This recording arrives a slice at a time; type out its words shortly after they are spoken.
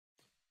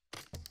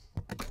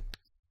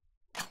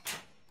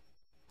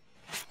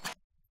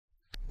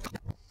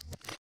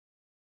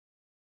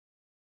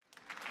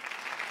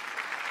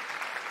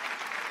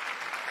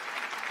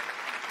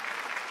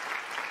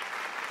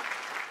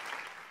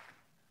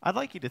I'd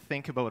like you to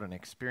think about an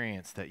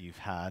experience that you've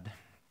had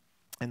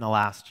in the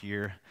last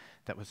year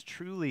that was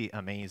truly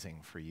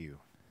amazing for you.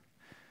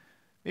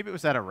 Maybe it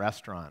was at a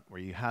restaurant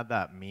where you had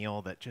that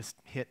meal that just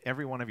hit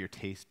every one of your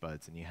taste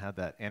buds and you had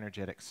that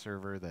energetic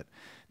server that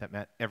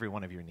met every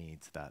one of your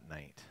needs that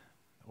night.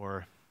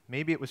 Or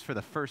maybe it was for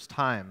the first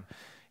time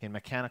in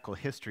mechanical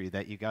history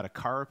that you got a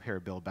car repair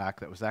bill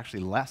back that was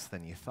actually less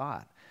than you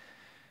thought.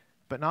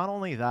 But not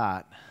only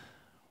that,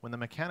 when the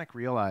mechanic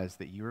realized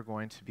that you were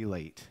going to be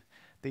late,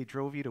 they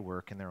drove you to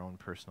work in their own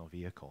personal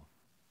vehicle.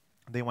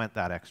 They went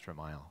that extra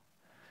mile.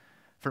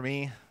 For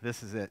me,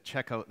 this is it.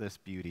 Check out this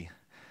beauty.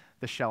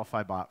 The shelf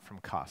I bought from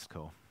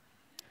Costco.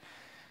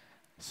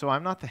 So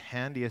I'm not the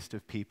handiest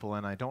of people,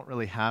 and I don't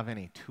really have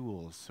any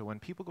tools. So when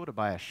people go to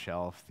buy a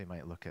shelf, they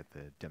might look at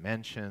the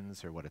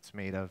dimensions or what it's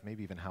made of,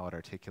 maybe even how it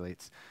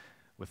articulates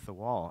with the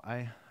wall.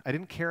 I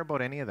didn't care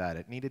about any of that.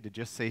 It needed to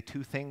just say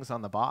two things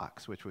on the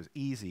box, which was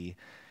easy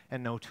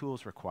and no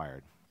tools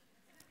required.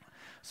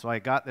 So I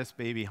got this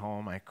baby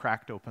home, I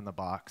cracked open the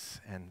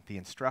box, and the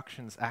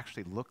instructions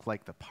actually looked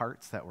like the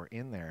parts that were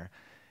in there.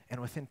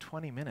 And within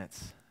 20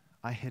 minutes,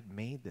 I had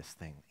made this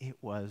thing. It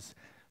was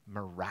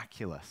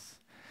miraculous.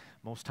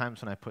 Most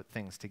times when I put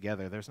things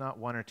together, there's not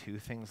one or two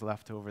things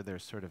left over.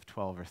 There's sort of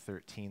 12 or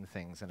 13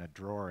 things in a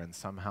drawer, and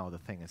somehow the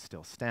thing is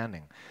still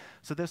standing.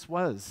 So this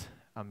was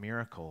a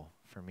miracle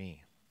for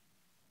me.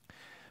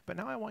 But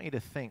now I want you to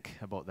think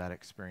about that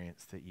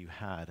experience that you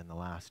had in the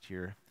last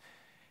year,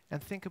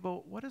 and think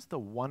about what is the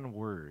one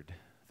word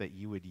that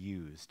you would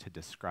use to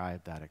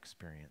describe that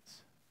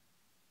experience.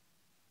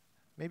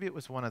 Maybe it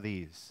was one of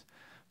these: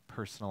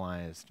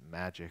 personalized,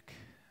 magic,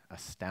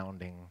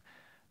 astounding,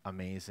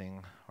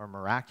 amazing, or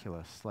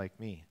miraculous, like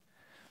me.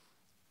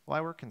 Well,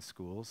 I work in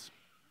schools,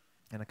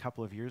 and a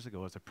couple of years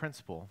ago as a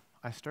principal,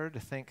 I started to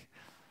think,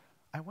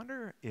 I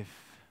wonder if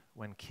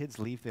when kids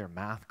leave their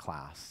math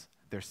class,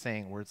 they're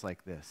saying words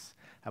like this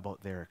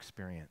about their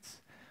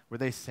experience. Were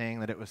they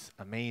saying that it was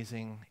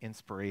amazing,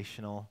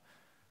 inspirational,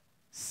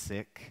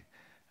 sick?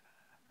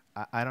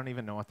 I don't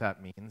even know what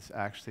that means,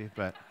 actually,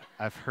 but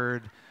I've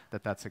heard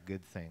that that's a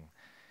good thing.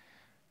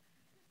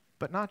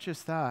 But not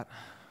just that,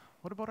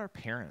 what about our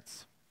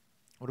parents?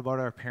 What about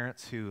our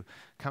parents who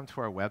come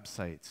to our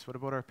websites? What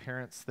about our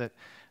parents that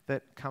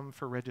come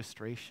for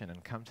registration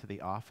and come to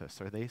the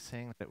office? Are they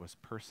saying that it was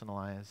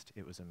personalized,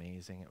 it was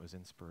amazing, it was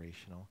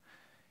inspirational?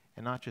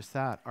 And not just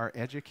that, our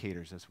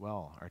educators as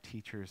well, our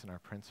teachers and our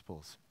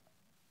principals.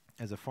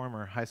 As a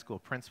former high school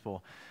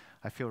principal,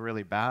 I feel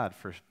really bad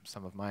for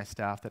some of my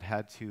staff that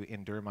had to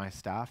endure my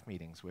staff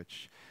meetings,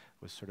 which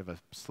was sort of a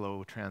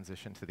slow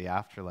transition to the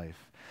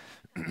afterlife.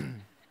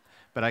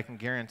 But I can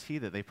guarantee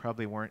that they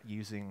probably weren't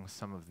using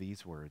some of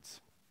these words.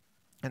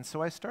 And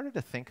so I started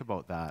to think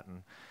about that.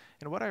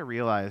 And what I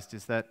realized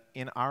is that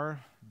in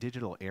our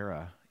digital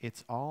era,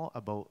 it's all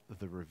about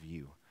the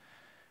review.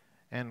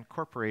 And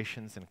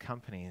corporations and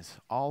companies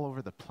all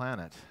over the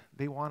planet,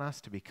 they want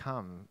us to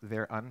become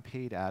their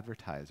unpaid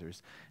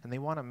advertisers, and they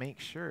want to make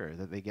sure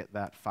that they get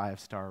that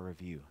 5-star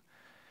review.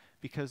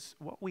 Because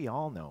what we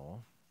all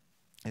know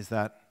is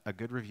that a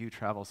good review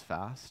travels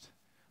fast,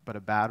 but a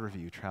bad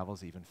review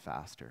travels even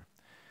faster.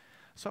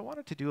 So I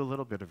wanted to do a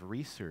little bit of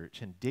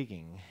research and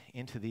digging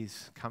into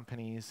these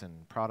companies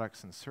and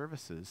products and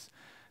services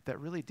that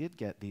really did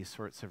get these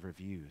sorts of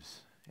reviews.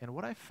 And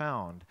what I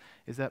found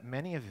is that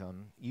many of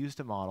them used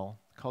a model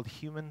called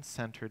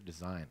human-centered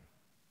design.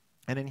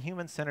 And in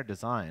human-centered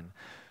design,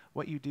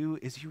 what you do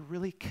is you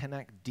really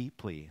connect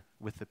deeply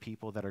with the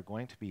people that are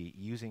going to be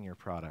using your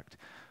product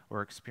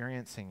or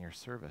experiencing your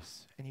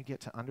service. And you get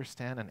to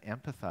understand and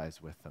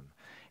empathize with them.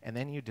 And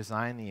then you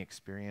design the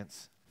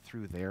experience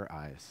through their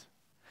eyes.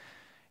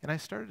 And I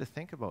started to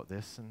think about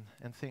this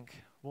and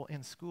think, well,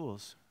 in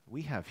schools,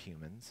 we have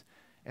humans,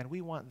 and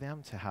we want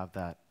them to have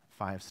that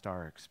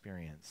 5-star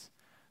experience.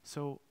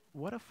 So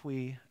what if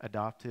we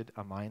adopted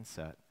a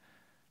mindset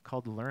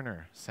called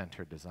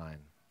learner-centered design,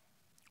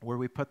 where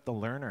we put the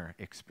learner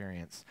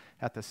experience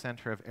at the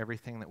center of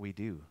everything that we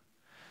do?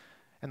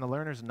 And the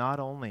learner's not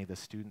only the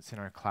students in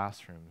our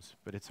classrooms,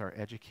 but it's our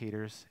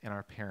educators and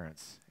our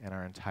parents and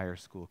our entire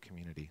school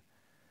community.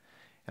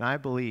 And I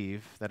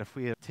believe that if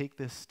we take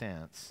this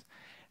stance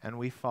and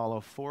we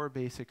follow 4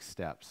 basic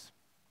steps,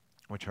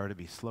 which are to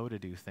be slow to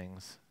do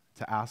things,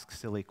 to ask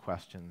silly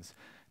questions,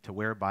 to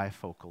wear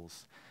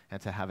bifocals, and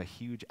to have a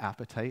huge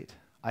appetite,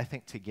 I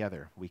think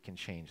together we can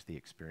change the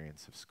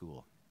experience of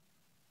school.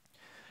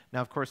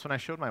 Now, of course, when I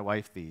showed my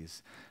wife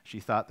these, she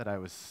thought that I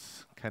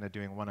was kind of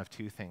doing one of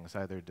two things,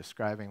 either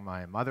describing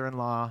my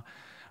mother-in-law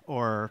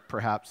or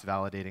perhaps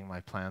validating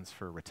my plans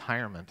for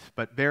retirement.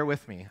 But bear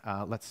with me.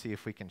 Let's see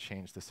if we can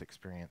change this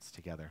experience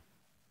together.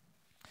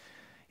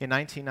 In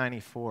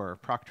 1994,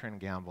 Procter &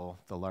 Gamble,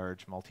 the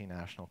large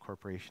multinational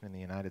corporation in the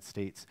United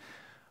States,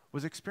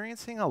 was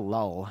experiencing a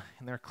lull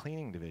in their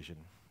cleaning division.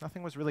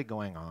 Nothing was really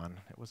going on.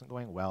 It wasn't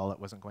going well.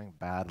 It wasn't going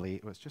badly.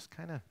 It was just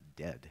kind of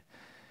dead.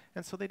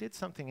 And so they did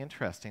something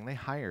interesting. They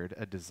hired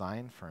a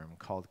design firm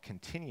called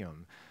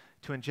Continuum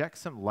to inject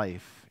some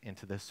life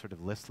into this sort of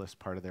listless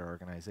part of their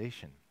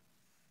organization.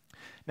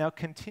 Now,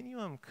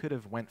 Continuum could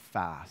have went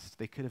fast.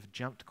 They could have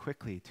jumped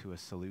quickly to a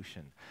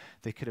solution.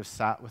 They could have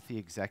sat with the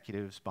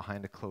executives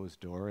behind a closed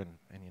door and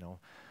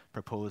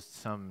proposed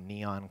some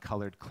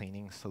neon-colored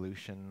cleaning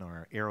solution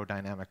or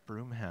aerodynamic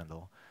broom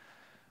handle.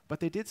 But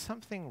they did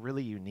something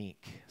really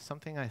unique,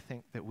 something I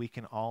think that we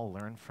can all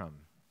learn from.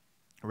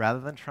 Rather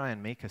than try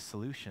and make a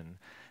solution,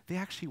 they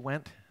actually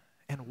went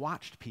and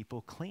watched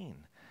people clean.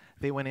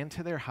 They went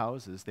into their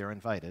houses. They're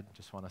invited,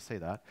 just want to say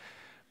that.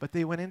 But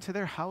they went into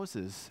their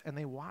houses and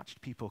they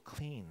watched people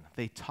clean.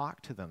 They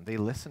talked to them. They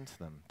listened to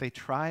them. They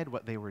tried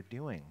what they were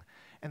doing.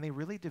 And they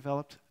really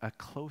developed a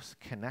close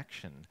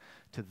connection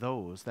to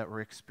those that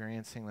were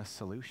experiencing the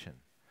solution.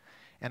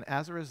 And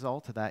as a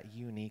result of that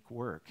unique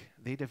work,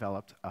 they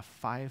developed a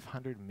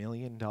 $500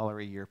 million a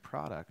year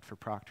product for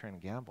Procter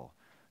 & Gamble,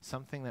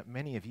 something that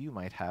many of you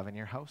might have in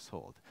your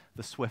household,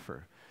 the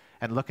Swiffer.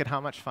 And look at how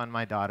much fun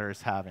my daughter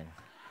is having.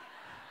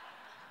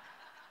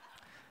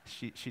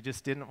 She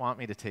just didn't want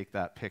me to take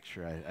that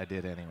picture. I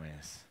did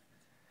anyways.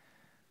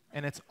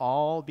 And it's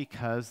all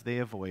because they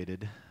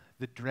avoided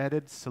the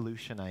dreaded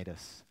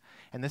solutionitis.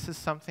 And this is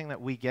something that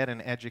we get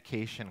in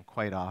education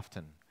quite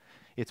often.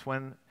 It's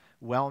when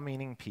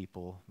well-meaning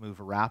people move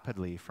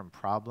rapidly from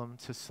problem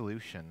to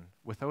solution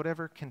without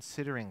ever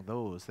considering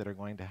those that are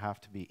going to have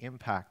to be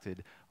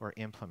impacted or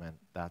implement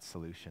that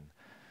solution.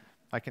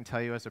 I can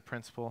tell you as a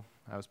principal,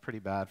 I was pretty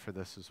bad for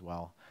this as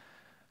well.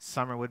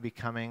 Summer would be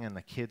coming and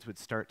the kids would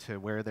start to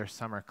wear their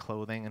summer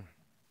clothing, and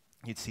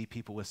you'd see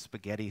people with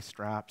spaghetti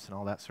straps and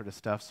all that sort of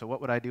stuff. So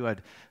what would I do?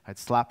 I'd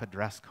slap a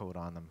dress code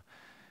on them.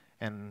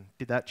 And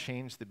did that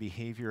change the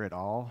behavior at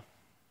all?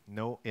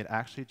 No, it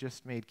actually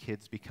just made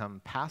kids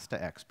become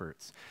pasta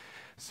experts.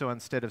 So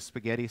instead of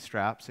spaghetti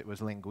straps, it was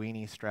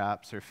linguine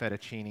straps or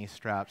fettuccine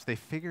straps. They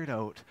figured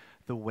out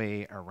the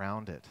way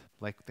around it,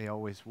 like they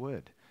always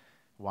would.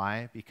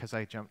 Why? Because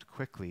I jumped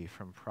quickly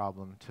from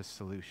problem to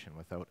solution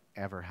without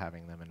ever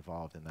having them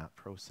involved in that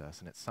process,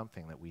 and it's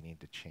something that we need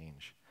to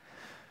change.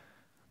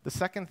 The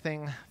second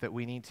thing that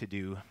we need to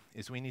do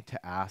is we need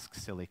to ask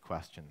silly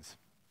questions.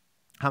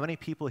 How many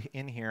people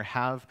in here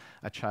have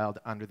a child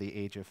under the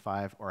age of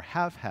 5 or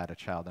have had a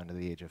child under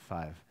the age of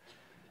 5?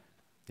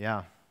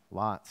 Yeah,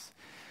 lots.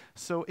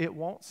 So it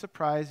won't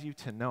surprise you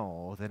to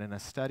know that in a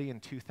study in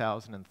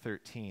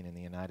 2013 in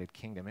the United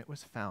Kingdom, it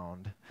was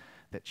found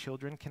that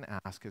children can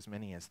ask as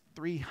many as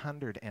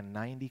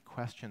 390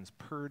 questions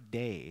per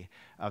day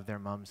of their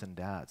mums and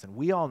dads. And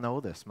we all know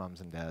this, mums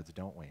and dads,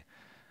 don't we?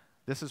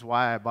 This is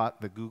why I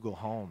bought the Google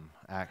Home,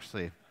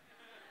 actually.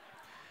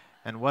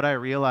 And what I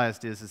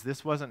realized is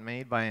this wasn't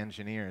made by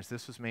engineers.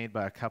 This was made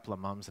by a couple of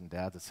mums and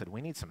dads that said,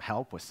 we need some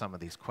help with some of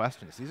these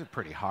questions. These are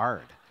pretty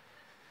hard.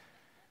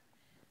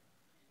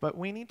 But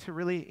we need to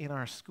really, in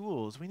our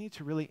schools, we need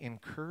to really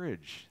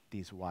encourage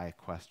these why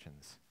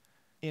questions.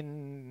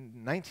 In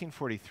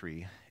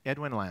 1943,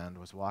 Edwin Land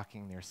was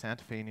walking near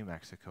Santa Fe, New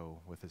Mexico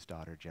with his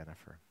daughter,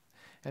 Jennifer.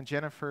 And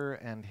Jennifer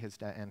and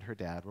her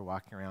dad were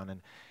walking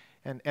around,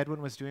 and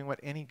Edwin was doing what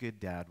any good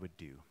dad would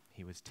do.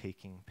 He was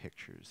taking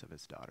pictures of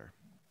his daughter.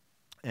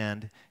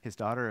 And his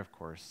daughter, of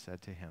course,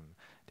 said to him,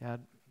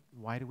 "Dad,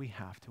 why do we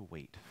have to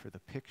wait for the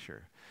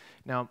picture?"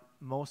 Now,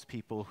 most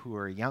people who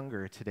are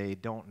younger today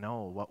don't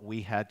know what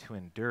we had to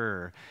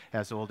endure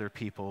as older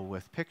people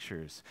with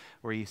pictures,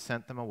 where you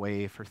sent them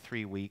away for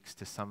 3 weeks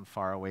to some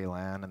faraway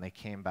land, and they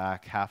came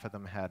back, half of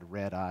them had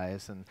red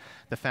eyes, and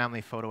the family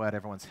photo had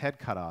everyone's head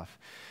cut off.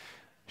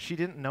 She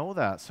didn't know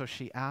that, so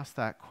she asked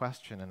that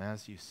question, and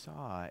as you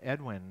saw,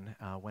 Edwin,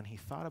 when he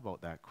thought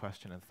about that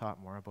question and thought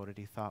more about it,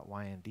 he thought,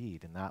 why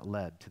indeed, and that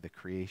led to the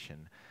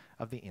creation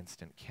of the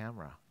instant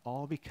camera,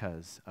 all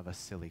because of a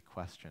silly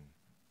question.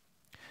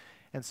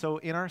 And so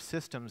in our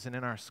systems and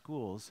in our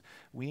schools,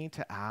 we need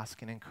to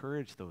ask and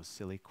encourage those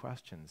silly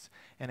questions.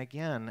 And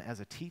again,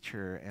 as a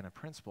teacher and a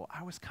principal,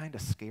 I was kind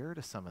of scared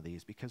of some of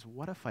these, because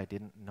what if I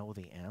didn't know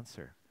the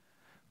answer?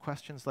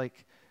 Questions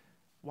like,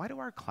 why do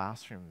our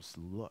classrooms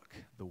look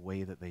the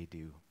way that they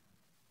do?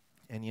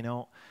 And you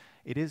know,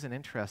 it is an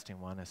interesting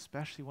one,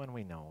 especially when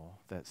we know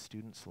that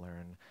students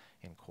learn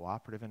in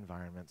cooperative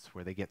environments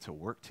where they get to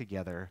work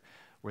together,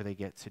 where they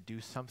get to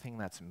do something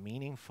that's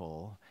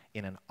meaningful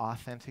in an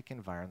authentic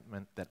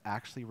environment that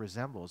actually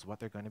resembles what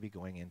they're going to be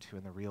going into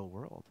in the real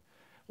world.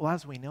 Well,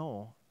 as we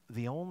know,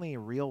 the only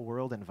real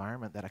world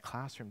environment that a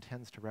classroom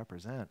tends to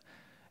represent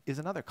is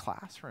another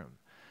classroom.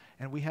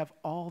 And we have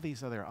all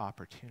these other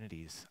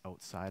opportunities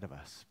outside of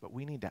us, but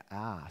we need to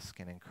ask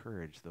and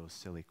encourage those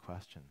silly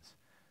questions.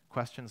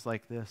 Questions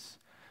like this: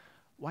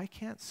 why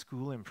can't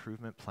school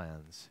improvement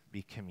plans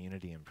be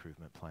community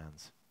improvement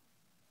plans?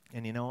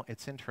 And you know,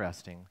 it's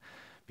interesting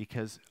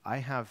because I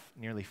have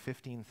nearly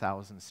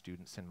 15,000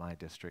 students in my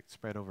district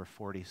spread over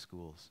 40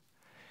 schools.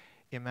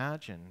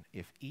 Imagine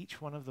if each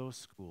one of those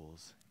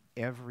schools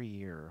every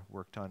year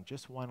worked on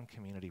just one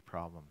community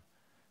problem.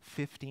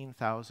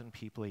 15,000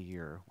 people a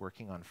year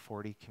working on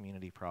 40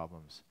 community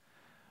problems.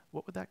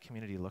 What would that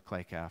community look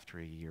like after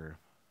a year,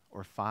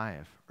 or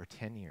 5, or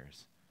 10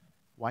 years?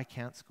 Why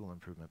can't school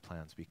improvement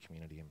plans be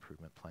community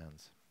improvement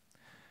plans?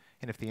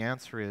 And if the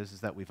answer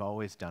is that we've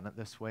always done it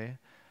this way,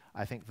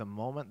 I think the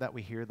moment that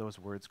we hear those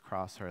words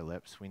cross our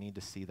lips, we need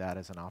to see that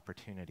as an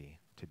opportunity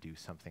to do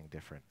something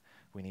different.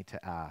 We need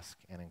to ask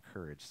and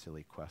encourage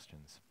silly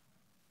questions.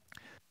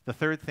 The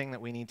third thing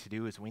that we need to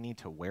do is we need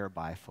to wear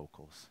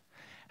bifocals.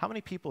 How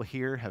many people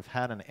here have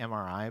had an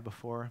MRI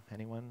before?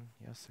 Anyone?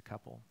 Yes, a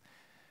couple.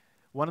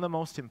 One of the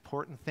most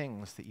important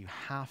things that you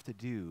have to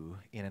do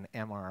in an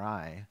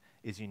MRI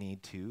is you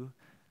need to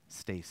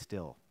stay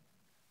still.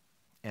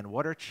 And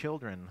what are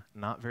children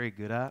not very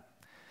good at?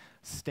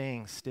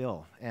 Staying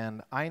still.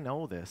 And I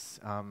know this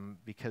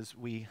because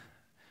we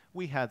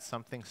had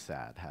something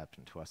sad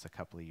happen to us a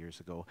couple of years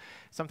ago,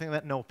 something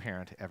that no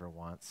parent ever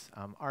wants.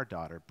 Our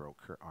daughter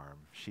broke her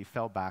arm. She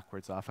fell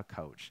backwards off a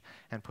couch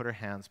and put her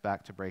hands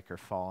back to break her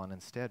fall and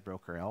instead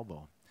broke her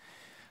elbow.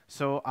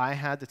 So I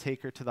had to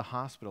take her to the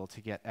hospital to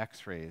get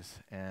x-rays,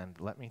 and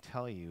let me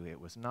tell you, it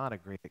was not a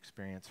great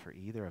experience for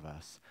either of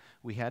us.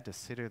 We had to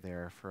sit her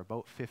there for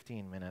about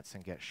 15 minutes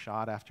and get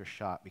shot after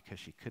shot because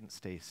she couldn't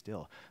stay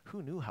still.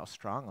 Who knew how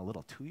strong a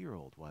little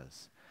 2-year-old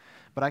was?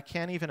 But I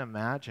can't even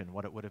imagine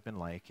what it would have been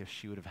like if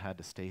she would have had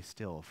to stay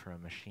still for a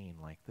machine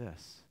like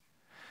this.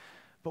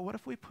 But what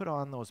if we put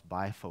on those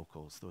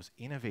bifocals, those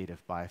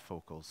innovative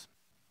bifocals,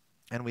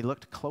 and we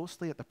looked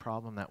closely at the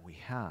problem that we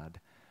had,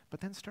 but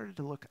then started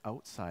to look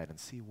outside and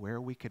see where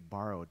we could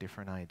borrow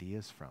different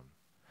ideas from?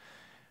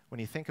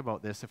 When you think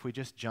about this, if we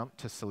just jump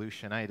to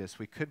solutionitis,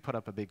 we could put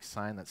up a big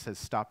sign that says,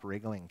 "Stop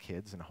wriggling,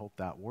 kids," and hope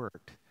that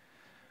worked.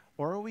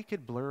 Or we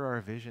could blur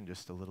our vision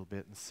just a little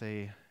bit and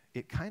say,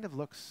 it kind of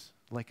looks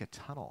like a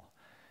tunnel.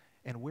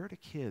 And where do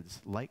kids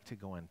like to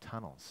go in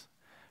tunnels?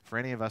 For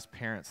any of us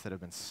parents that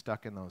have been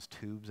stuck in those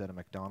tubes at a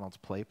McDonald's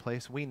play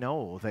place, we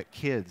know that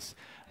kids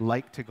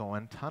like to go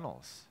in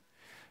tunnels.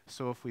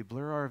 So if we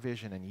blur our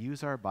vision and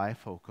use our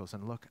bifocals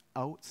and look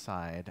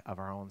outside of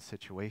our own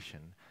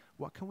situation,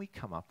 what can we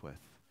come up with?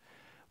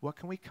 What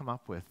can we come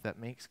up with that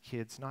makes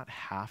kids not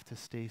have to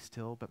stay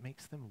still, but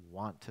makes them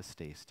want to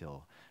stay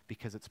still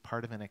because it's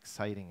part of an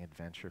exciting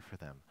adventure for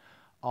them?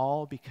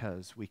 All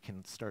because we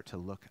can start to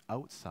look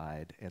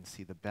outside and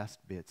see the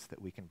best bits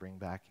that we can bring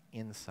back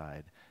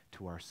inside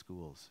to our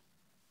schools.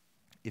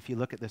 If you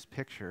look at this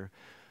picture,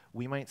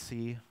 we might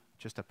see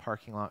just a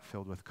parking lot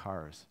filled with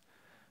cars.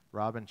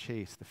 Robin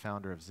Chase, the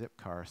founder of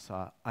Zipcar,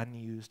 saw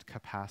unused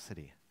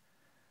capacity.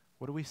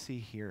 What do we see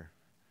here?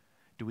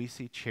 Do we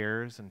see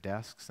chairs and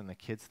desks and the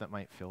kids that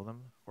might fill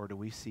them? Or do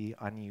we see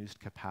unused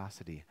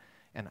capacity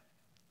and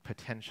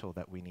potential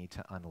that we need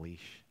to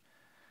unleash?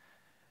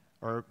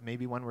 Or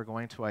maybe when we're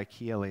going to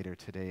IKEA later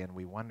today and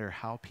we wonder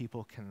how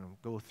people can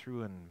go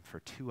through and for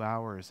 2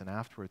 hours and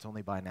afterwards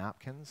only buy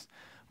napkins,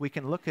 we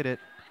can look at it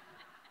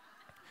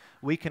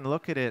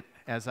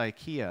as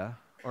IKEA,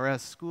 or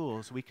as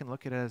schools, we can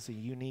look at it as a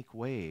unique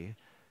way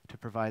to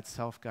provide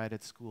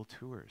self-guided school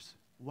tours.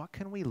 What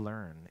can we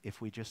learn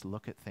if we just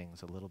look at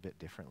things a little bit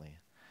differently?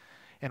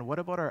 And what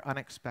about our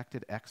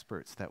unexpected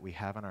experts that we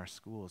have in our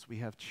schools? We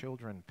have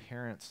children,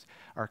 parents,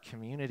 our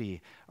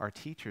community, our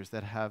teachers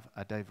that have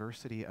a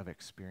diversity of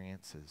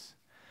experiences.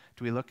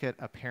 Do we look at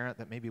a parent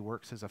that maybe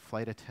works as a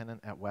flight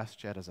attendant at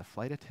WestJet as a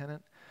flight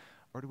attendant?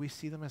 Or do we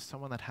see them as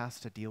someone that has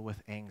to deal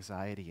with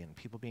anxiety and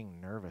people being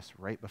nervous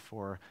right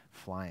before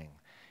flying?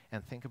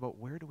 And think about,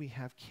 where do we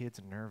have kids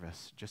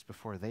nervous just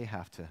before they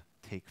have to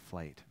take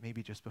flight,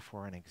 maybe just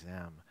before an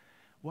exam?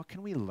 What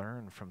can we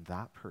learn from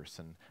that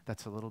person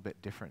that's a little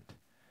bit different?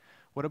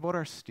 What about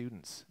our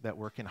students that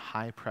work in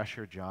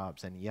high-pressure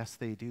jobs, and yes,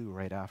 they do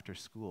right after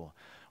school,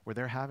 where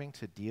they're having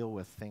to deal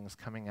with things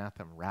coming at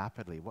them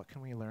rapidly? What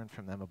can we learn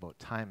from them about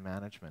time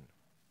management,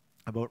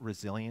 about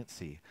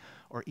resiliency,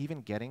 or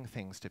even getting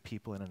things to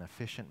people in an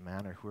efficient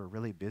manner who are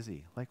really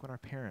busy, like when our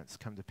parents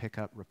come to pick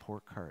up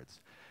report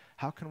cards?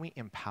 How can we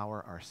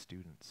empower our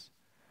students?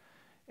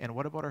 And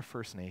what about our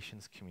First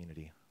Nations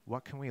community?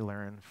 What can we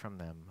learn from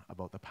them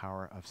about the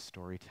power of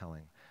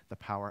storytelling, the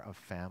power of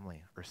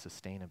family or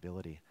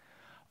sustainability?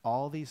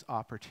 All these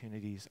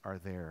opportunities are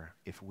there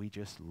if we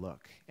just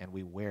look and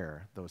we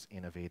wear those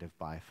innovative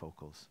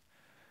bifocals.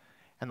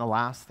 And the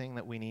last thing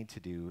that we need to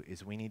do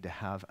is we need to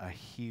have a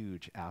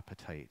huge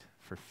appetite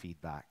for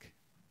feedback.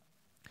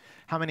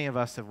 How many of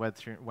us have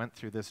went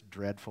through this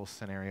dreadful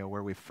scenario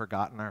where we've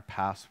forgotten our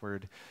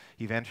password,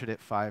 you've entered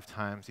it 5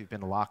 times, you've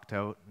been locked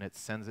out, and it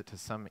sends it to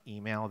some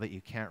email that you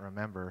can't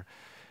remember?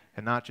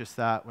 And not just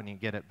that, when you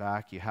get it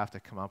back, you have to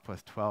come up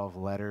with 12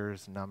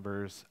 letters,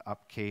 numbers,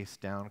 upcase,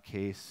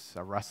 downcase,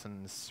 a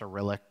Russian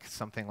Cyrillic,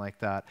 something like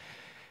that.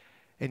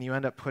 And you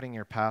end up putting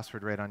your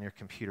password right on your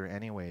computer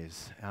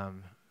anyways.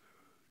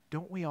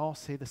 Don't we all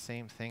say the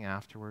same thing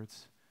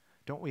afterwards?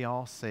 Don't we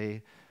all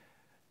say,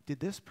 did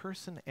this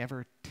person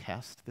ever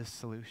test this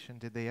solution?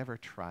 Did they ever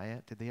try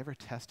it? Did they ever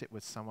test it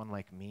with someone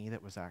like me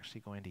that was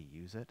actually going to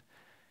use it?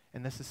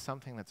 And this is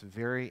something that's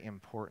very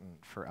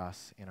important for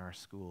us in our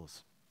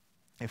schools.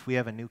 If we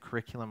have a new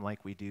curriculum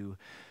like we do,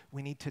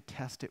 we need to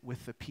test it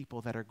with the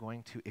people that are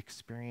going to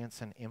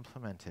experience and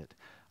implement it,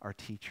 our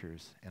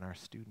teachers and our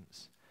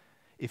students.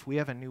 If we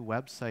have a new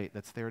website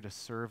that's there to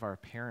serve our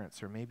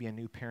parents, or maybe a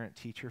new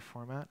parent-teacher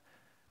format,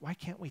 why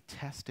can't we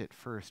test it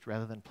first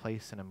rather than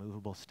place an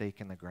immovable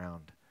stake in the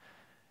ground?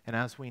 And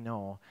as we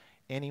know,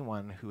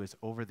 anyone who is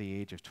over the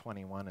age of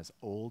 21 is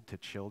old to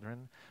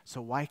children.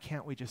 So why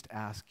can't we just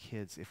ask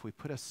kids, if we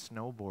put a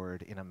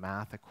snowboard in a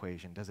math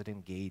equation, does it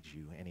engage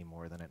you any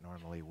more than it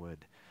normally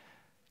would?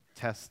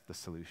 Test the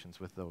solutions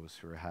with those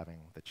who are having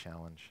the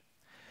challenge.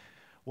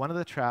 One of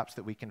the traps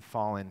that we can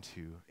fall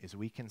into is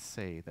we can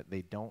say that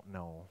they don't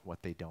know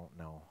what they don't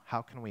know.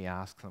 How can we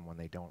ask them when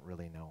they don't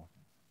really know?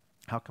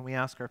 How can we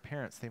ask our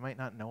parents? They might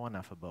not know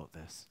enough about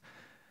this.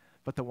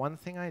 But the one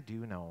thing I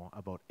do know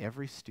about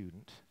every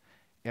student,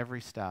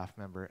 every staff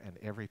member, and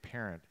every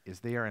parent is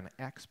they are an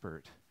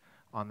expert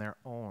on their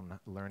own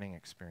learning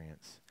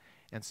experience.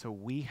 And so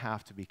we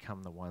have to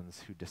become the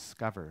ones who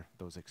discover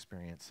those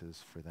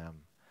experiences for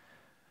them.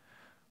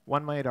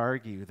 One might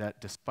argue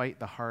that despite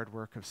the hard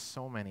work of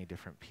so many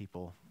different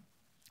people,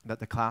 that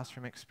the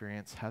classroom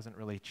experience hasn't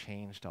really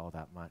changed all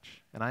that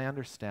much. And I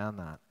understand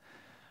that.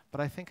 But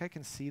I think I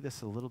can see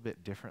this a little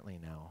bit differently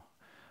now.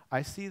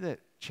 I see that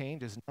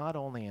change is not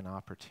only an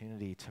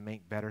opportunity to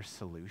make better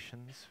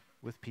solutions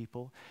with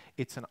people,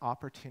 it's an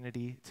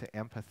opportunity to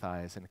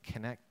empathize and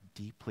connect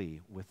deeply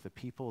with the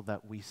people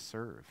that we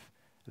serve.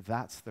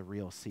 That's the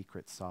real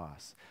secret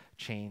sauce.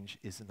 Change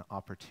is an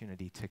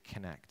opportunity to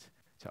connect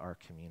to our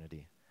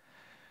community.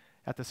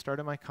 At the start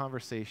of my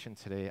conversation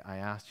today, I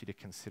asked you to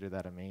consider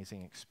that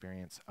amazing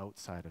experience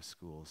outside of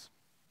schools.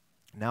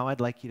 Now I'd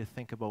like you to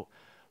think about,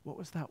 what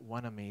was that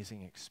one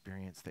amazing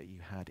experience that you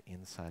had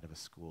inside of a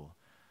school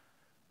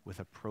with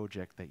a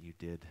project that you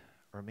did,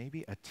 or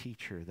maybe a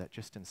teacher that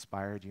just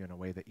inspired you in a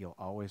way that you'll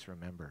always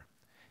remember?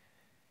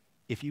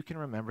 If you can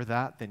remember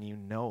that, then you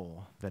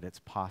know that it's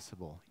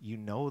possible. You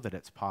know that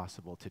it's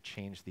possible to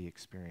change the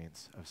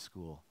experience of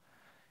school.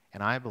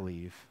 And I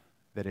believe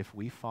that if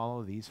we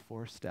follow these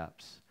 4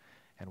 steps,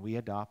 and we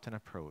adopt an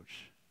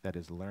approach that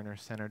is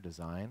learner-centered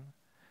design,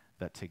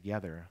 that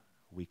together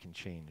we can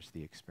change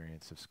the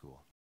experience of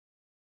school.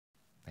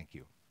 Thank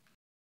you.